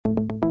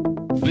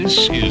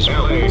This is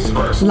LA's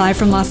first. Live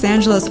from Los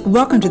Angeles,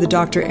 welcome to the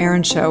Dr.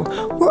 Erin Show.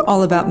 We're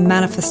all about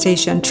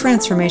manifestation,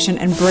 transformation,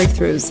 and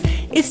breakthroughs.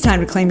 It's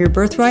time to claim your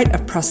birthright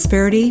of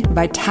prosperity,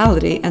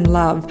 vitality, and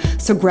love.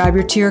 So grab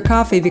your tea or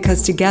coffee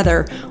because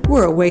together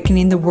we're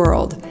awakening the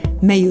world.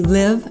 May you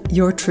live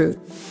your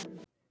truth.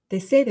 They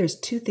say there's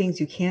two things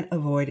you can't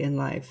avoid in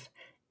life: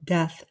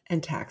 death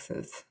and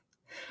taxes.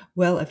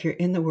 Well, if you're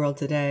in the world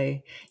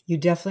today, you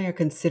definitely are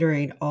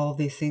considering all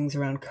these things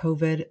around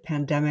COVID,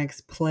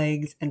 pandemics,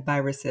 plagues, and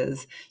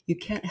viruses. You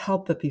can't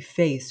help but be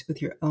faced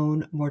with your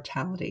own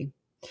mortality.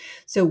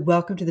 So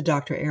welcome to the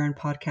Dr. Erin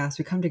podcast.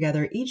 We come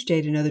together each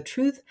day to know the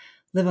truth,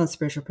 live on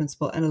spiritual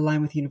principle, and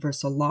align with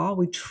universal law.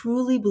 We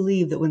truly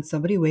believe that when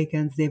somebody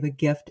awakens, they have a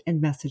gift and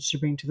message to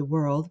bring to the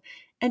world.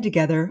 And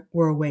together,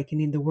 we're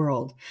awakening the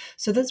world.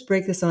 So let's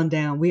break this on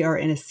down. We are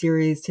in a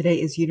series.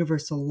 Today is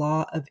Universal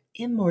Law of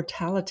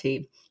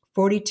Immortality.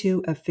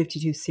 42 of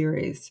 52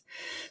 series.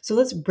 So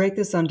let's break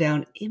this on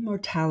down.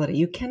 Immortality.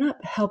 You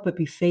cannot help but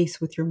be faced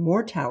with your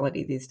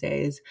mortality these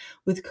days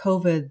with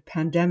COVID,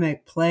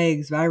 pandemic,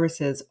 plagues,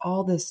 viruses,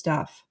 all this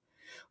stuff.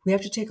 We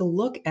have to take a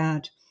look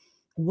at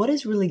what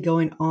is really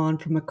going on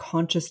from a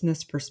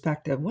consciousness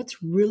perspective.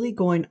 What's really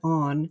going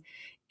on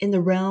in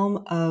the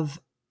realm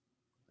of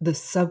the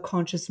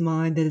subconscious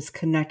mind that is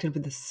connected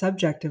with the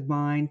subjective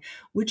mind,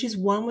 which is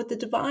one with the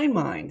divine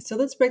mind. So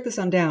let's break this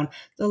on down.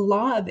 The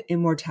law of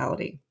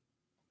immortality.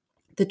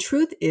 The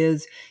truth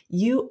is,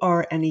 you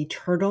are an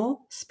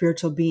eternal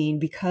spiritual being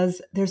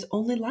because there's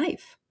only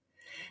life.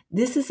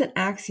 This is an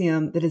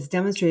axiom that is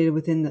demonstrated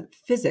within the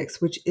physics,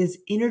 which is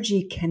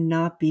energy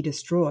cannot be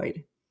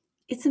destroyed.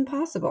 It's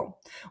impossible.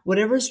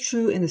 Whatever is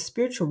true in the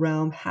spiritual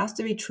realm has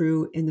to be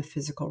true in the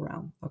physical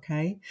realm,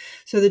 okay?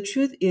 So the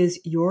truth is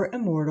you're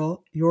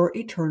immortal, you're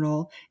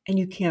eternal, and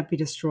you can't be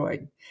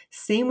destroyed.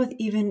 Same with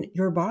even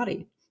your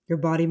body. Your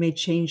body may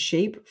change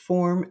shape,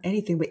 form,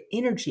 anything, but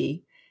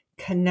energy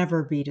can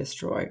never be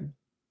destroyed.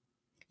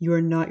 You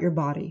are not your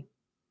body.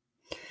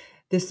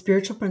 This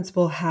spiritual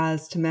principle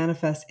has to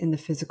manifest in the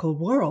physical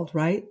world,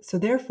 right? So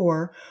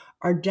therefore,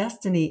 our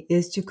destiny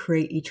is to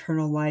create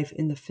eternal life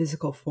in the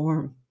physical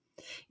form.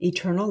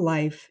 Eternal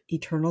life,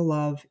 eternal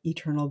love,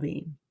 eternal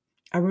being.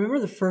 I remember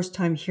the first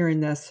time hearing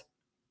this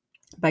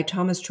by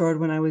Thomas Trord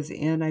when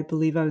I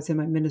believe I was in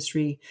my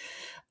ministry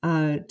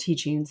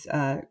teachings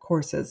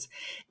courses.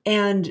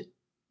 And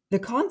the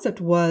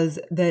concept was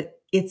that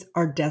it's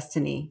our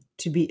destiny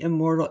to be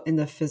immortal in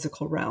the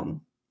physical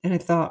realm. And I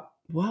thought,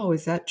 wow,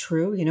 is that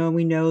true? And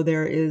we know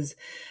there is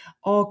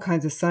all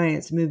kinds of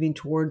science moving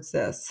towards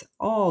this,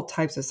 all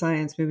types of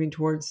science moving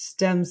towards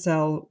stem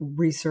cell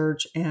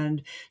research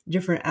and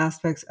different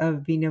aspects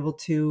of being able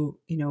to,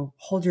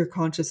 hold your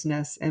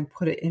consciousness and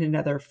put it in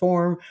another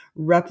form,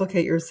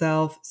 replicate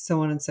yourself,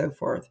 so on and so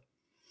forth.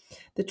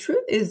 The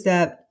truth is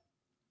that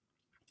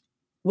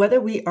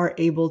whether we are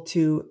able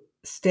to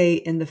stay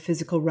in the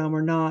physical realm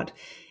or not,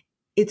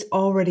 it's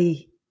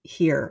already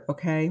here,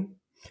 okay?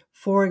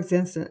 For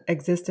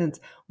existence,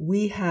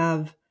 we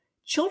have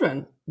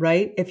children,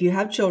 right? If you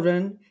have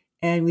children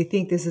and we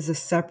think this is a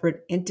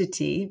separate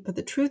entity, but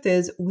the truth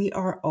is we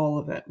are all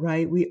of it,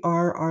 right? We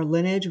are our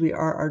lineage, we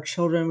are our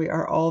children, we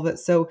are all of it.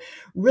 So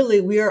really,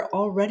 we are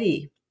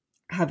already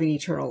having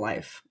eternal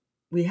life.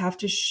 We have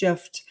to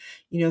shift,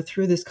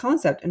 through this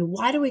concept. And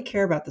why do we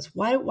care about this?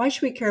 Why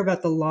should we care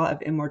about the law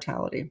of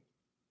immortality?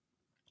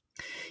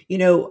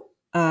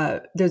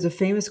 There's a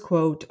famous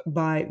quote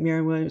by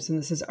Marianne Williamson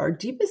that says, our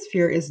deepest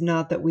fear is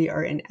not that we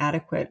are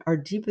inadequate. Our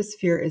deepest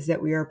fear is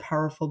that we are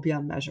powerful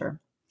beyond measure.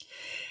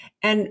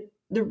 And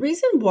the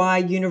reason why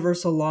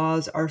universal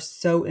laws are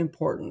so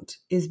important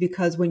is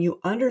because when you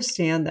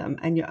understand them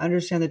and you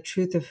understand the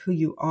truth of who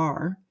you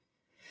are,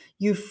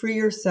 you free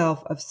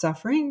yourself of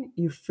suffering,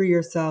 you free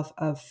yourself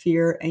of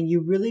fear, and you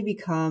really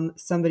become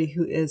somebody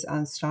who is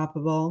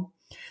unstoppable,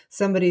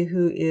 somebody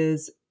who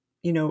is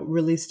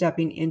really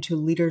stepping into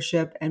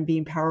leadership and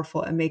being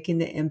powerful and making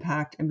the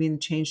impact and being the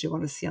change they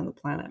want to see on the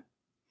planet.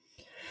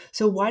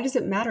 So why does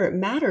it matter? It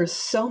matters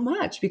so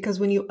much because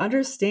when you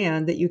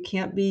understand that you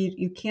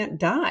can't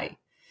die.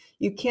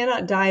 You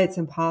cannot die. It's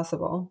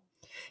impossible.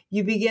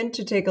 You begin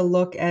to take a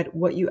look at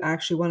what you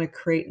actually want to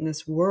create in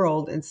this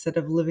world instead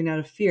of living out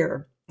of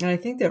fear. And I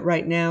think that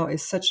right now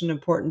is such an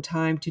important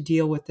time to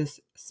deal with this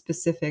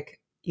specific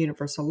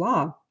universal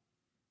law.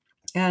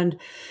 And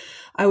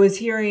I was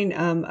hearing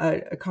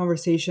a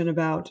conversation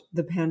about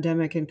the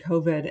pandemic and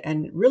COVID.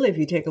 And really, if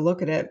you take a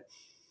look at it,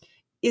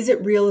 is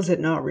it real? Is it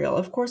not real?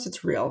 Of course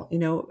it's real.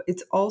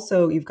 It's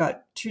also, you've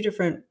got two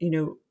different,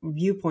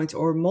 viewpoints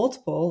or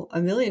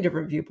a million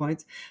different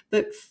viewpoints,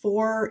 but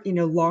for,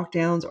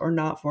 lockdowns or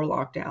not for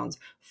lockdowns,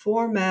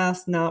 for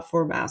masks, not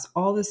for masks,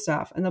 all this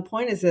stuff. And the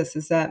point is this,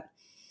 is that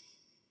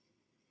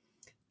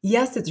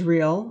yes, it's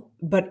real,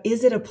 but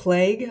is it a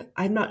plague?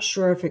 I'm not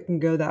sure if it can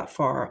go that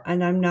far.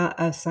 And I'm not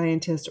a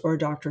scientist or a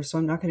doctor, so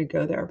I'm not going to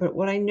go there. But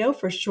what I know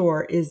for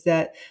sure is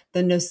that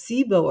the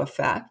nocebo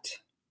effect,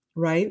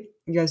 right?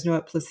 You guys know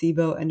what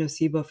placebo and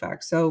nocebo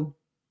effect. So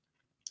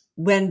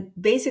When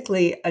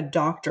basically a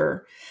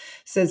doctor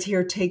says,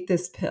 here, take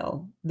this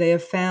pill, they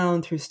have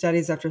found through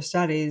studies after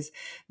studies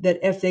that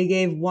if they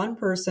gave one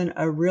person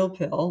a real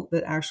pill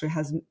that actually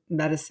has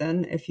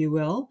medicine, if you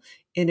will,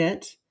 in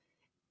it,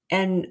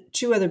 and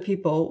two other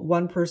people,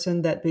 one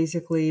person that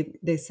basically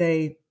they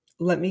say,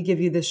 let me give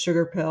you this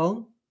sugar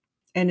pill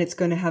and it's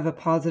going to have a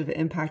positive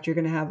impact. You're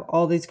going to have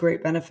all these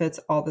great benefits,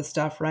 all this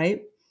stuff,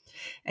 right?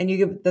 And you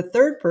give the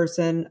third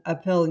person a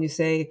pill and you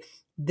say,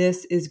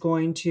 this is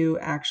going to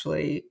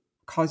actually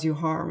cause you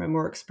harm. And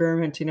we're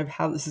experimenting of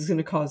how this is going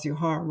to cause you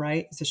harm,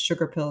 right? It's a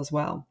sugar pill as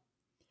well.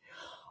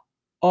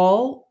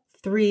 All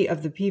three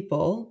of the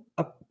people,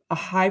 a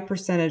high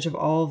percentage of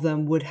all of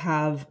them would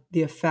have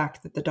the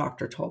effect that the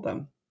doctor told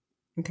them.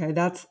 Okay,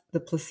 that's the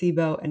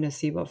placebo and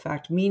nocebo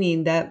effect,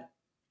 meaning that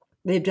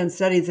they've done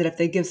studies that if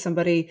they give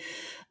somebody,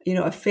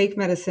 a fake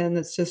medicine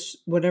that's just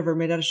whatever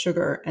made out of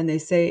sugar, and they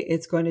say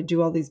it's going to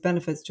do all these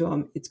benefits to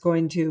them, it's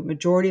going to,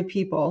 majority of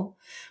people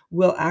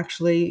will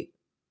actually,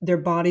 their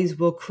bodies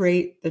will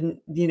create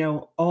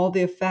all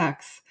the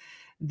effects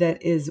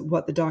that is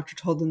what the doctor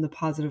told them the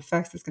positive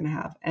effects it's going to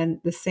have. And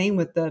the same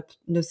with the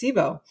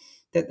nocebo,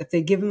 that if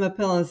they give them a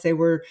pill and say,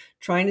 we're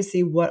trying to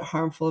see what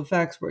harmful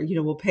effects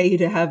we'll pay you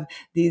to have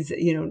these,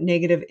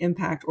 negative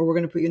impact, or we're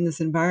going to put you in this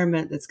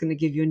environment that's going to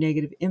give you a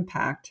negative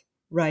impact,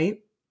 right?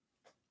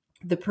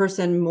 The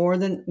person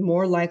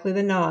more likely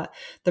than not,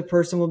 the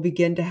person will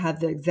begin to have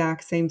the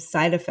exact same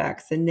side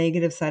effects, the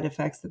negative side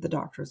effects that the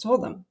doctor has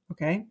told them,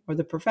 okay? Or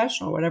the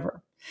professional,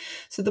 whatever.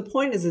 So the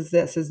point is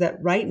that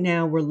right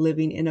now we're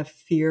living in a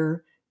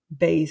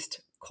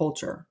fear-based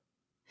culture.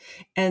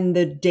 And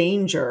the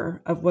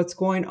danger of what's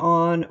going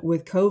on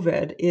with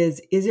COVID is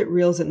it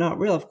real? Is it not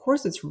real? Of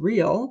course it's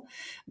real,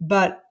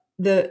 but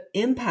the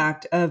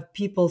impact of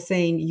people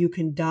saying you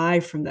can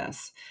die from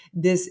this,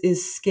 this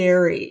is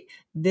scary,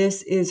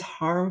 this is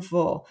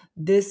harmful,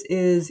 this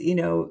is,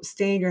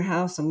 stay in your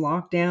house and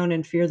lock down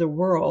and fear the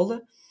world,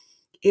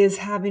 is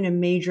having a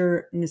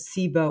major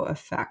nocebo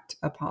effect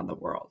upon the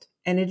world.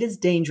 And it is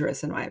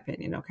dangerous, in my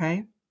opinion,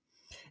 okay?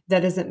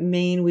 That doesn't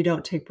mean we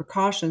don't take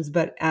precautions,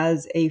 but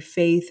as a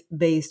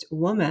faith-based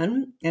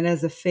woman and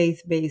as a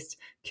faith-based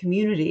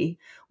community,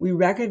 we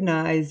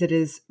recognize it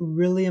is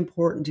really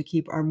important to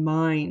keep our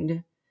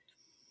mind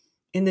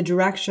in the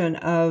direction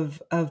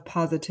of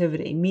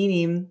positivity,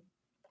 meaning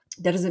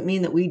that doesn't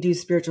mean that we do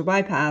spiritual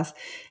bypass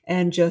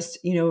and just,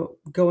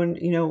 go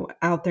and,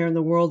 out there in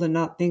the world and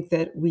not think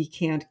that we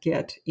can't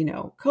get,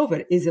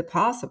 COVID. Is it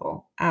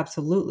possible?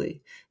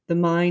 Absolutely. The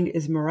mind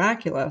is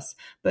miraculous,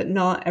 but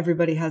not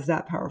everybody has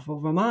that powerful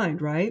of a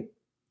mind, right?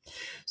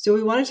 So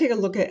we want to take a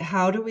look at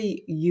how do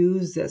we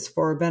use this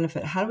for our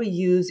benefit? How do we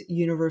use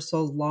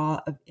universal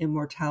law of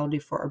immortality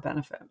for our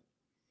benefit?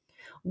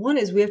 One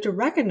is we have to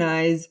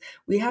recognize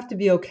we have to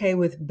be okay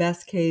with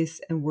best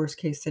case and worst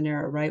case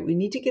scenario, right? We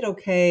need to get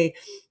okay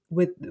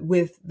with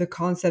the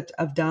concept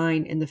of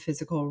dying in the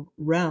physical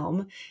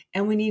realm,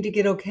 and we need to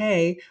get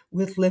okay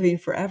with living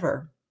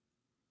forever.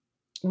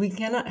 We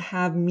cannot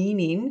have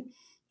meaning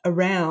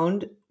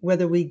around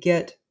whether we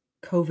get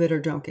COVID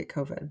or don't get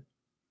COVID.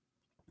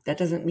 That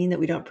doesn't mean that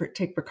we don't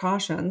take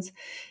precautions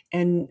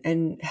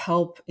and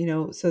help,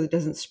 so it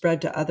doesn't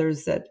spread to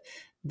others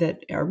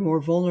that are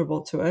more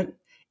vulnerable to it.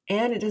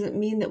 And it doesn't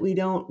mean that we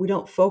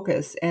don't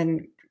focus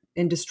and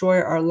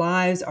destroy our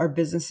lives, our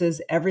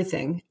businesses,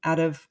 everything out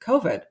of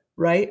COVID,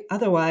 right?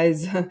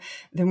 Otherwise,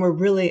 then we're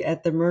really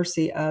at the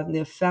mercy of the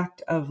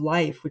effect of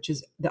life, which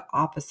is the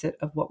opposite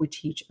of what we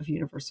teach of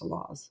universal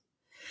laws.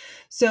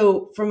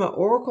 So from an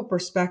oracle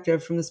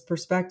perspective, from this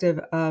perspective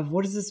of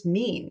what does this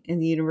mean in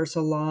the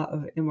universal law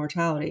of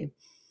immortality?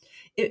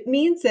 It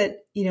means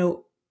that,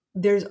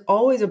 there's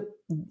always a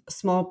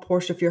small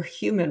portion, if you're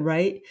human,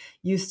 right?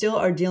 You still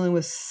are dealing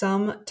with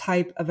some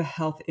type of a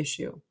health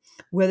issue,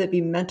 whether it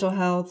be mental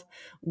health,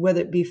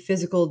 whether it be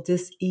physical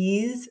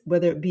dis-ease,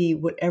 whether it be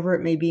whatever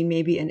it may be,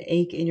 maybe an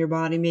ache in your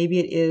body, maybe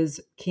it is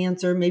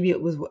cancer, maybe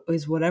it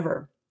was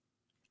whatever.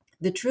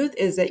 The truth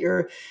is that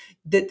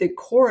the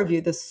core of you,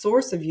 the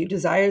source of you,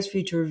 desires for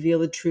you to reveal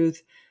the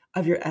truth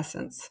of your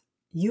essence.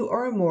 You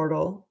are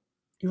immortal.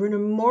 You're an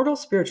immortal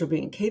spiritual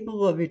being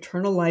capable of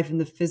eternal life in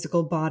the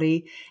physical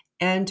body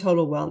and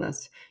total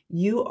wellness.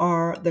 You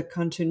are the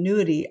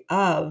continuity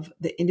of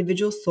the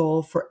individual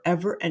soul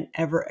forever and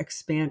ever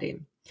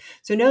expanding.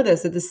 So know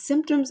this, that the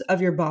symptoms of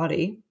your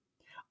body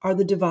are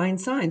the divine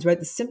signs, right?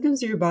 The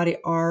symptoms of your body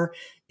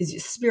is your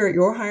spirit,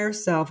 your higher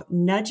self,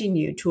 nudging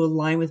you to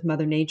align with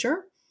Mother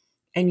Nature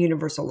and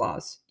universal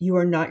laws. You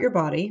are not your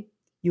body.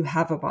 You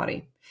have a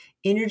body.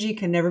 Energy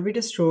can never be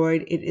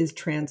destroyed. It is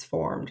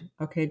transformed.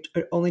 Okay.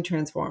 It only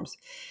transforms.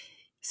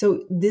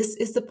 So this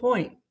is the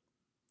point,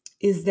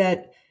 is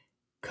that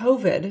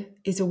COVID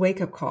is a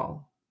wake-up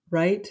call,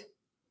 right?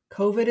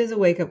 COVID is a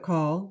wake-up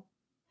call.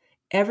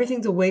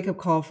 Everything's a wake-up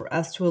call for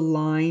us to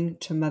align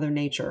to Mother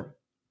Nature.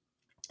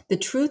 The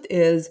truth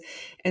is,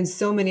 and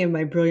so many of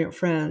my brilliant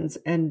friends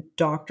and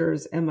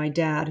doctors and my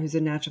dad, who's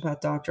a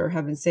naturopath doctor,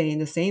 have been saying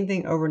the same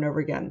thing over and over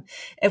again.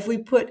 If we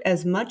put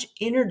as much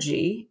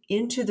energy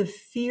into the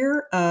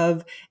fear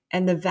of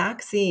and the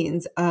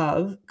vaccines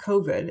of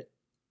COVID,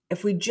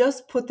 if we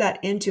just put that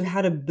into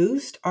how to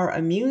boost our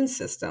immune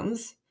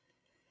systems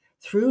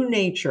through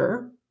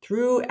nature,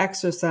 through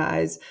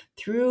exercise,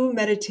 through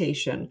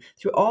meditation,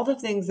 through all the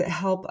things that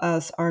help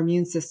us, our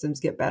immune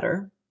systems get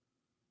better,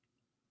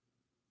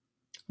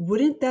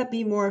 wouldn't that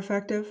be more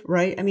effective,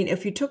 right? I mean,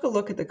 if you took a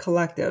look at the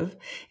collective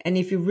and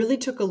if you really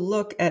took a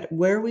look at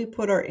where we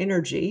put our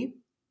energy,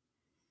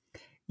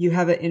 you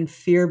have it in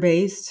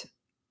fear-based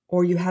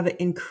or you have it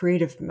in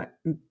creative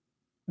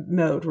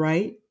mode,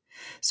 right?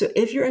 So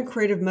if you're in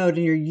creative mode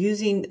and you're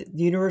using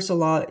the universal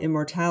law of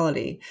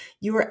immortality,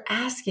 you are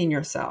asking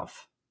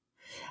yourself,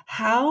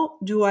 how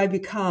do I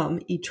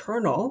become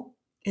eternal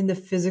in the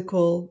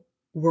physical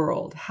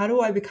world? How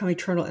do I become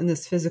eternal in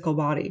this physical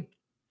body?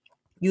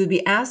 You would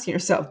be asking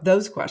yourself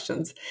those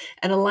questions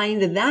and aligning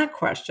to that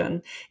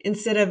question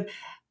instead of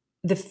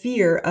the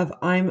fear of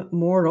I'm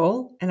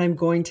mortal and I'm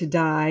going to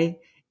die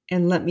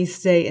and let me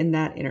stay in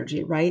that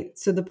energy, right?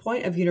 So the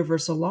point of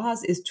universal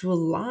laws is to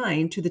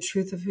align to the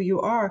truth of who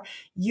you are.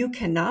 You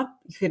cannot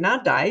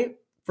die,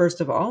 first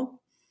of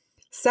all.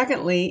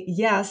 Secondly,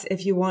 yes,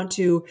 if you want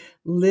to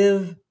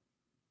live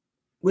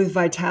with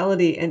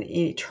vitality and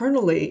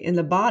eternally in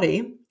the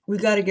body, we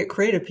got to get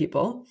creative,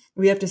 people.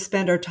 We have to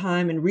spend our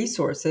time and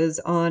resources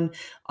on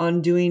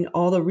doing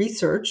all the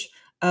research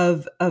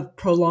of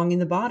prolonging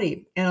the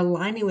body and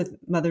aligning with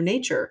Mother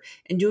Nature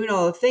and doing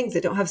all the things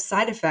that don't have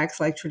side effects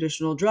like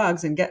traditional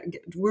drugs. And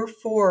we're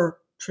for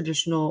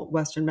traditional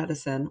Western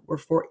medicine, we're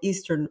for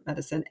Eastern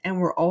medicine, and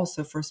we're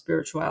also for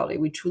spirituality.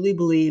 We truly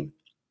believe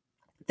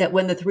that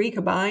when the three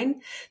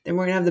combine, then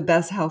we're going to have the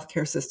best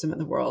healthcare system in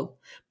the world.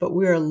 But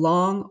we're a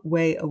long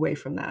way away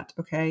from that,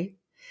 okay?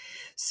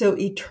 So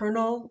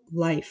eternal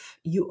life,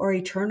 you are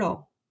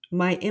eternal.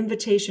 My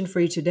invitation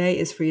for you today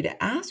is for you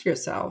to ask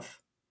yourself,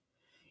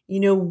 who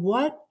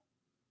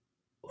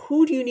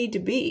do you need to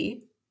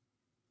be?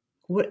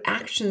 What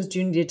actions do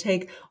you need to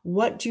take?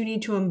 What do you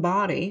need to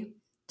embody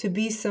to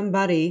be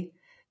somebody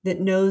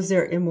that knows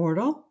they're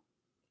immortal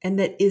and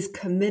that is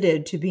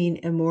committed to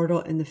being immortal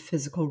in the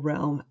physical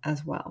realm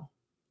as well,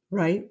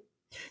 right?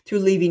 Through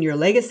leaving your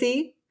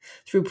legacy,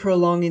 through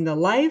prolonging the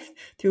life,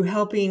 through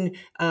helping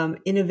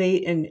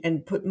innovate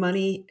and put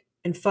money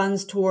and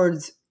funds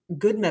towards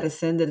good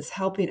medicine that is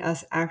helping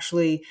us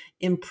actually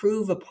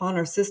improve upon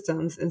our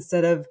systems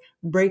instead of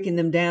breaking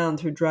them down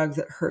through drugs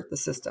that hurt the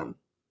system.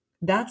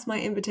 That's my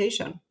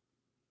invitation.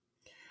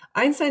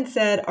 Einstein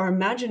said, our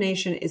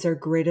imagination is our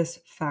greatest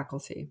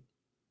faculty.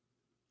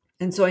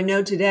 And so I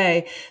know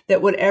today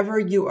that whatever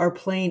you are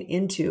playing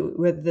into,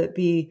 whether it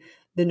be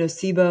the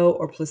nocebo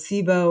or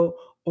placebo,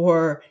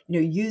 or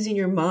using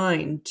your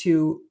mind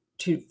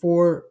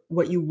for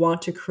what you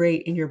want to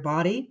create in your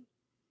body,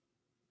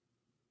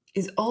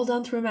 is all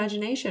done through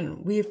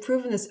imagination. We have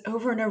proven this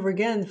over and over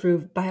again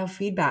through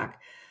biofeedback,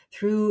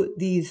 through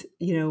these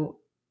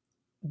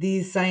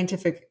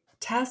scientific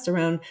tests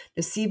around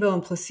nocebo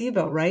and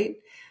placebo, right?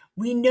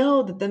 We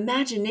know that the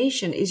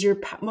imagination is your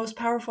most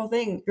powerful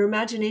thing. Your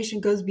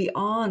imagination goes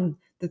beyond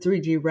the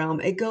 3D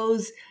realm. It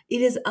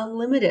is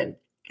unlimited.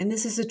 And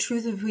this is the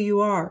truth of who you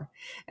are.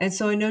 And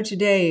so I know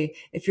today,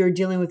 if you're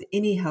dealing with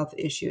any health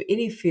issue,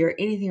 any fear,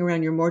 anything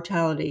around your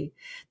mortality,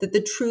 that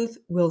the truth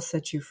will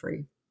set you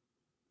free.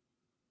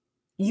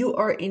 You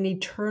are an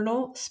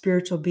eternal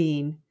spiritual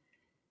being.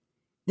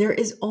 There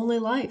is only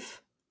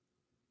life.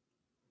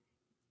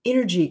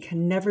 Energy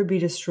can never be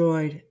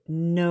destroyed.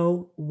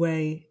 No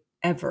way,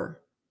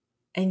 ever.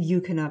 And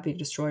you cannot be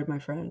destroyed, my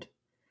friend.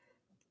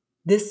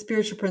 This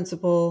spiritual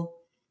principle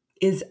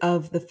is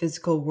of the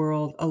physical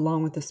world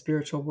along with the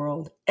spiritual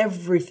world.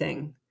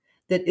 Everything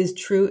that is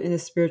true in the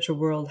spiritual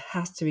world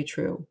has to be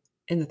true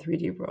in the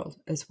 3D world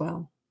as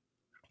well.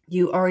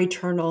 You are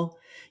eternal.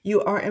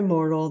 You are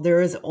immortal. There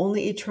is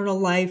only eternal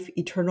life,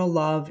 eternal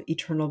love,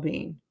 eternal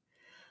being.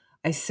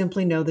 I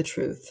simply know the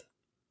truth.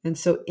 And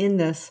so in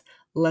this,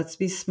 let's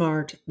be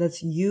smart.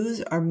 Let's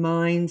use our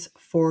minds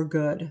for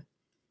good,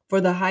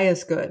 for the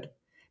highest good.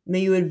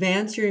 May you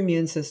advance your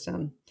immune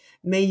system.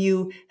 May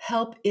you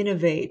help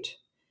innovate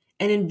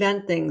and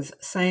invent things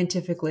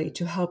scientifically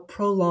to help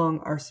prolong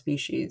our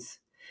species.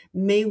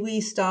 May we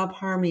stop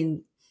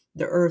harming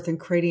the earth and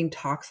creating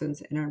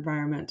toxins in our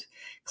environment,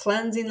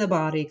 cleansing the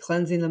body,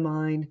 cleansing the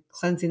mind,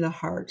 cleansing the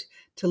heart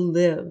to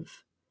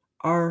live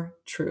our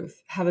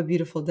truth. Have a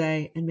beautiful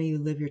day, and may you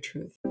live your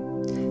truth.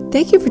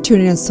 Thank you for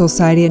tuning in to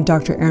Soulciety and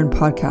Dr. Erin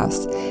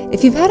podcast.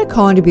 If you've had a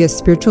calling to be a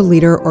spiritual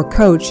leader or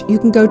coach, you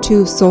can go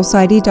to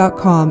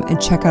soulciety.com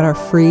and check out our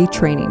free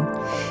training.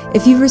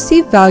 If you've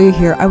received value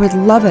here, I would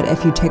love it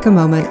if you take a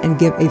moment and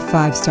give a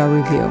 5-star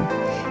review.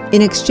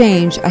 In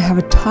exchange, I have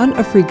a ton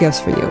of free gifts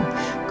for you.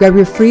 Grab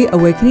your free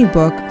Awakening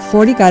book,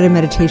 40 guided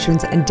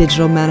meditations, and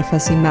digital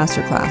manifesting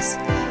masterclass.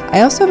 I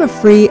also have a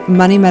free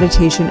money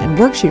meditation and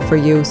worksheet for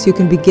you so you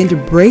can begin to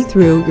break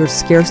through your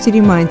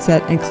scarcity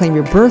mindset and claim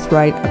your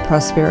birthright of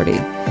prosperity.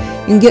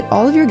 You can get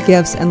all of your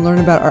gifts and learn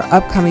about our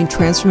upcoming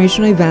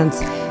transformational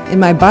events in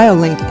my bio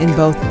link in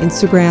both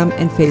Instagram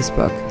and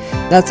Facebook.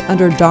 That's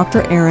under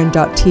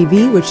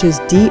drerin.tv, which is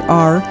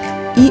DRERIN.tv.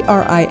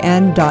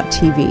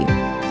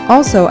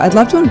 Also, I'd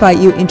love to invite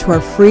you into our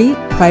free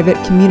private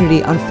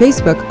community on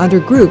Facebook under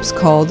groups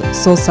called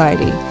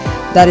Soulciety.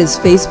 That is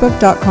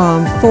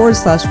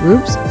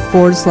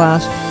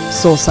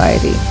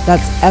facebook.com/groups/Soulciety.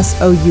 That's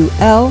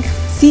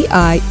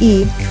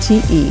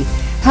SOULCIETE.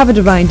 Have a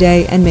divine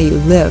day and may you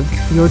live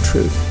your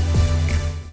truth.